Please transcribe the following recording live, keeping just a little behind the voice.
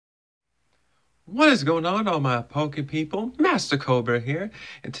What is going on, all my Poke people? Master Kobra here,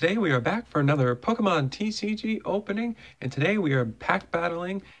 and today we are back for another Pokemon TCG opening, and today we are pack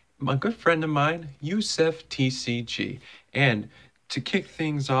battling my good friend of mine, Yusuf TCG. And to kick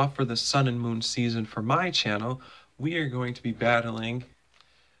things off for the Sun and Moon season for my channel, we are going to be battling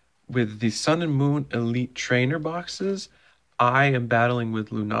with the Sun and Moon Elite Trainer boxes. I am battling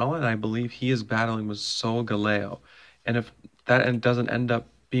with Lunala, and I believe he is battling with Solgaleo. And if that doesn't end up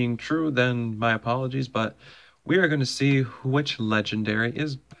being true, then my apologies, but we are going to see which legendary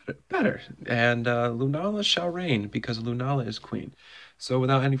is better. And Lunala shall reign, because Lunala is queen. So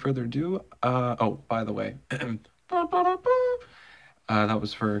without any further ado, oh, by the way, that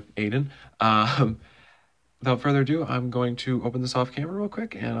was for Aiden. Without further ado, I'm going to open this off camera real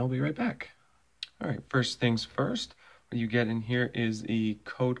quick, and I'll be right back. All right, first things first. What you get in here is the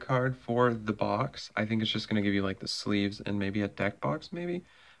code card for the box. I think it's just going to give you like the sleeves and maybe a deck box maybe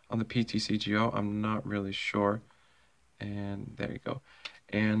on the PTCGO. I'm not really sure. And there you go.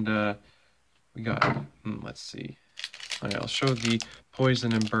 And we got, let's see. All right, I'll show the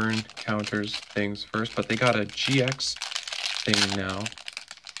poison and burn counters things first, but they got a GX thing now.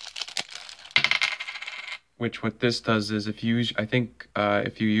 Which what this does is if you use, I think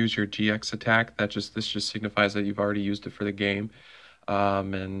if you use your GX attack, this just signifies that you've already used it for the game.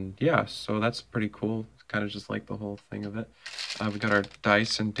 And yeah, so that's pretty cool. It's kind of just like the whole thing of it. We got our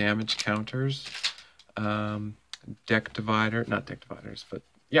dice and damage counters. Deck divider, not deck dividers, but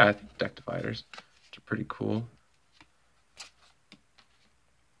yeah, I think deck dividers, which are pretty cool.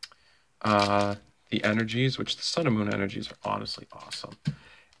 The energies, which the Sun and Moon energies are honestly awesome.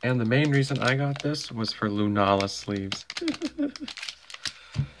 And the main reason I got this was for Lunala sleeves.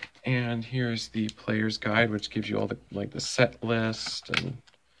 And here's the player's guide, which gives you all the the set list and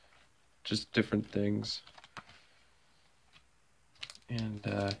just different things. And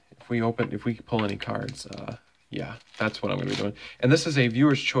if we pull any cards, yeah, that's what I'm going to be doing. And this is a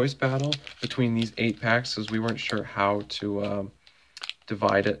viewer's choice battle between these 8 packs, because we weren't sure how to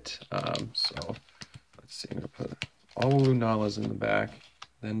divide it. So let's see, I'm going to put all Lunalas in the back.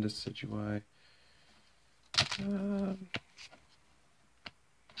 Then Decidueye. All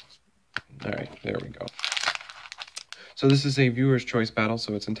right, there we go. So this is a viewer's choice battle,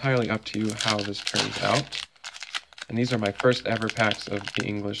 so it's entirely up to you how this turns out. And these are my first ever packs of the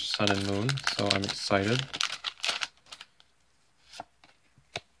English Sun and Moon, so I'm excited.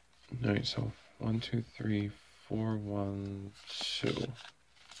 All right, so 1, 2, 3, 4, 1, 2.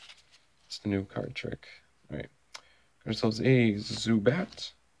 It's the new card trick. All right. Ourselves a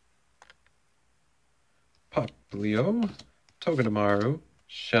Zubat, Popplio, Togedemaru,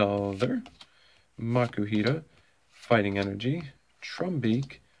 Shelter, Makuhita, Fighting Energy,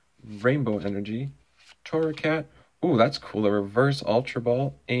 Trumbeak, Rainbow Energy, Torracat. Ooh, that's cool. A reverse Ultra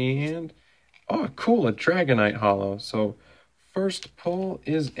Ball, and oh, cool, a Dragonite holo. So first pull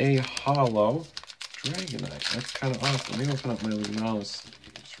is a holo Dragonite. That's kind of awesome. Let me open up my Lunala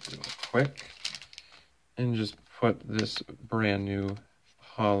sleeves real quick and just put this brand new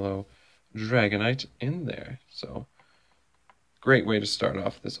holo Dragonite in there. So great way to start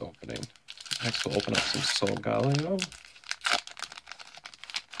off this opening. Next we'll open up some Solgaleo.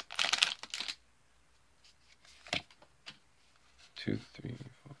 Two, three,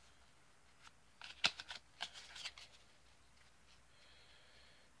 four.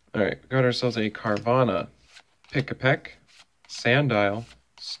 All right, we got ourselves a Carvana, Pick-a-Peck, Sandile,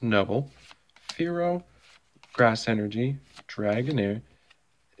 Snubble, Fearow, Grass Energy, Dragonair,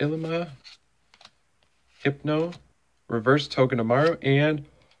 Ilima, Hypno, Reverse Togedemaru, and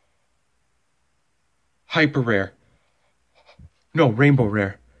Hyper Rare. No, Rainbow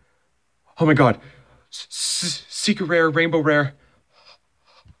Rare. Oh my god. Secret Rare, Rainbow Rare.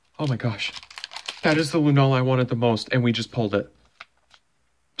 Oh my gosh. That is the Lunala I wanted the most, and we just pulled it.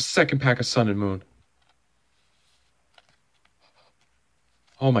 Second pack of Sun and Moon.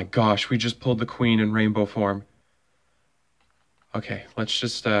 Oh my gosh, we just pulled the Queen in rainbow form. Okay, let's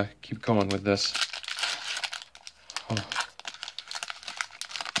just keep going with this. Oh.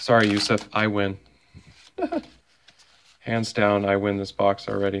 Sorry, Yusuf, I win. Hands down, I win this box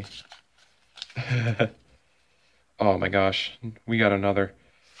already. Oh my gosh, we got another.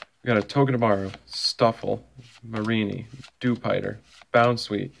 We got a Togedemaru, Stuffle, Marini, Dewpider,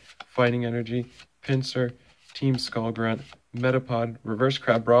 Bounsweet, Fighting Energy, Pinsir, Team Skullgrunt, Metapod, Reverse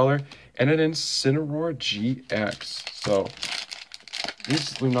Crab Brawler, and an Incineroar GX. So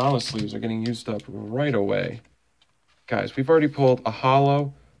these Lunala sleeves are getting used up right away. Guys, we've already pulled a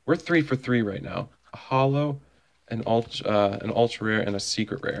holo. We're 3 for 3 right now. A holo, an ultra rare, and a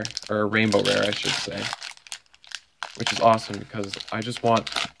secret rare, or a rainbow rare, I should say. Which is awesome because I just want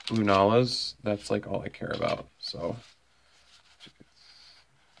Lunalas. That's like all I care about. So all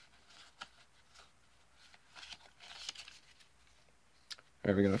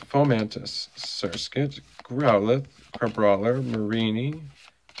right, we got a Fomantis, Surskit, Growlithe, Crabrawler, Marini,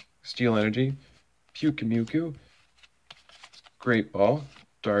 Steel Energy, Pyukumuku, Great Ball,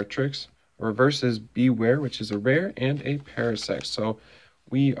 Dartrix. Reverse is Beware, which is a rare, and a Parasect. So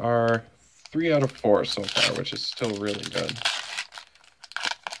we are 3 out of 4 so far, which is still really good.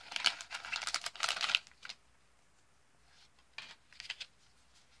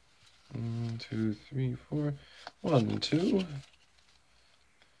 One, two, three, four. 1, 2.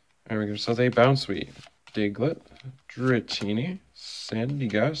 There we go. So they bounce sweet. Diglett, Dratini,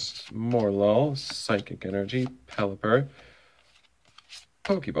 Sandygast, Morlul, Psychic Energy, Pelipper,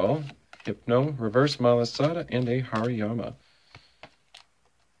 Pokeball, Hypno, Reverse Malasada, and a Hariyama.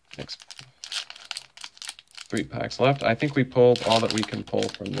 Next 3 packs left. I think we pulled all that we can pull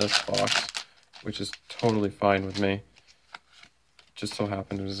from this box, which is totally fine with me. Just so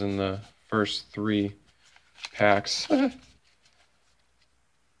happened it was in the first 3 packs. Got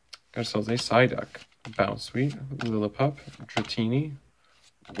ourselves a Psyduck, Bounce Sweet, Lillipup, Dratini,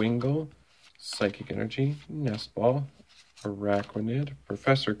 Wingull, Psychic Energy, Nest Ball, Araquanid,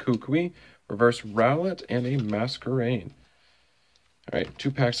 Professor Kukui, Reverse Rowlet, and a Masquerain. Alright,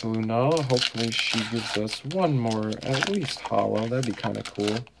 2 packs of Lunala. Hopefully she gives us one more, at least holo. That'd be kind of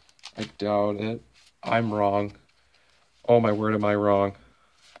cool. I doubt it. I'm wrong. Oh my word, am I wrong.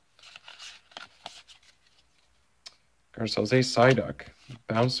 Got ourselves a Psyduck,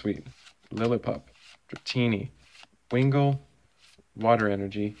 Bounce Sweet, Lillipup, Dratini, Wingull, Water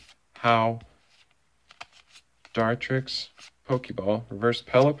Energy, How, Dartrix, Pokeball, Reverse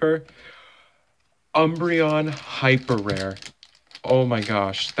Pelipper, Umbreon Hyper Rare. Oh my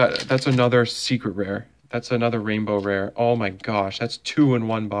gosh, that's another secret rare. That's another rainbow rare. Oh my gosh, that's 2 in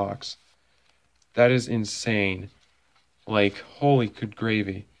 1 box. That is insane. Like, holy good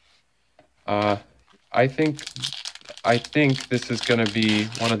gravy. I think this is going to be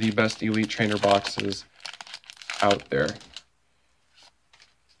one of the best Elite Trainer boxes out there.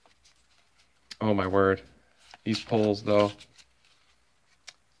 Oh my word. These pulls, though.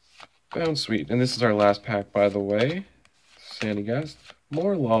 Bounce Sweet. And this is our last pack, by the way. Sandygast,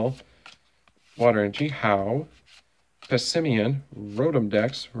 Morlul, Water Energy, How, Pessimian, Rotom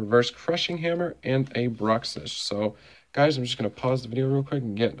Dex, Reverse Crushing Hammer, and a Bruxish. So, guys, I'm just going to pause the video real quick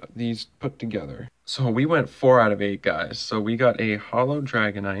and get these put together. So we went 4 out of 8, guys. So we got a Holo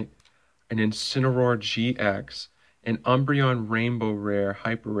Dragonite, an Incineroar GX, an Umbreon Rainbow Rare,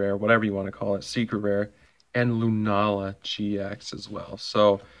 Hyper Rare, whatever you want to call it, Secret Rare, and Lunala GX as well.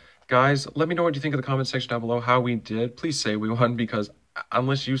 So, guys, let me know what you think in the comment section down below, how we did. Please say we won, because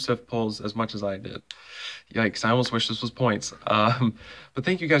unless Yusuf pulls as much as I did. Yikes, I almost wish this was points. But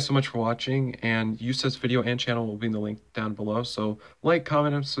thank you guys so much for watching, and Yusuf's video and channel will be in the link down below. So like,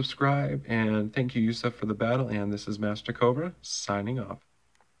 comment, and subscribe, and thank you, Yusuf, for the battle, and this is Master Kobra, signing off.